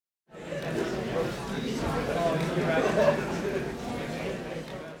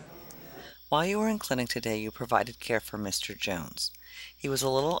While you were in clinic today, you provided care for Mr. Jones. He was a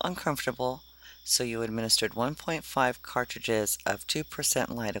little uncomfortable, so you administered 1.5 cartridges of 2%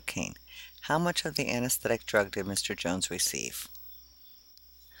 lidocaine. How much of the anesthetic drug did Mr. Jones receive?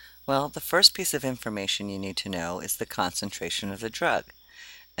 Well, the first piece of information you need to know is the concentration of the drug,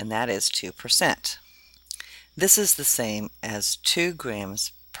 and that is 2%. This is the same as 2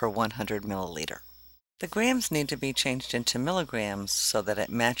 grams per 100 milliliter. The grams need to be changed into milligrams so that it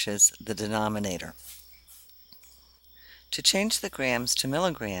matches the denominator. To change the grams to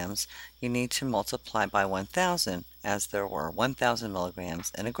milligrams, you need to multiply by 1,000, as there were 1,000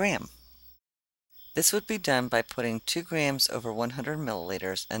 milligrams in a gram. This would be done by putting 2 grams over 100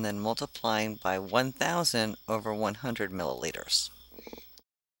 milliliters and then multiplying by 1,000 over 100 milliliters.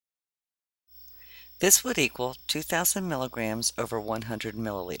 This would equal 2,000 milligrams over 100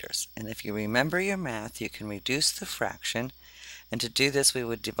 milliliters. And if you remember your math, you can reduce the fraction. And to do this, we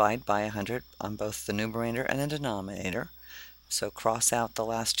would divide by 100 on both the numerator and the denominator. So cross out the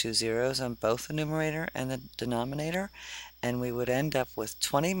last 2 zeros on both the numerator and the denominator, and we would end up with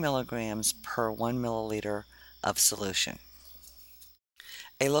 20 milligrams per 1 milliliter of solution.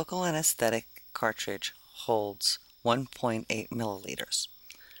 A local anesthetic cartridge holds 1.8 milliliters.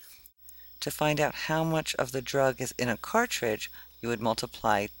 To find out how much of the drug is in a cartridge, you would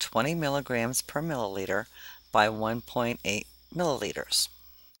multiply 20 milligrams per milliliter by 1.8 milliliters,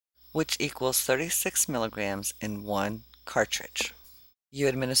 which equals 36 milligrams in one cartridge. You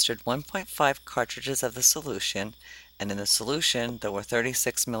administered 1.5 cartridges of the solution, and in the solution there were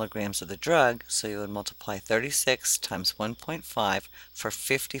 36 milligrams of the drug, so you would multiply 36 times 1.5 for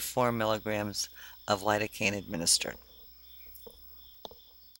 54 milligrams of lidocaine administered.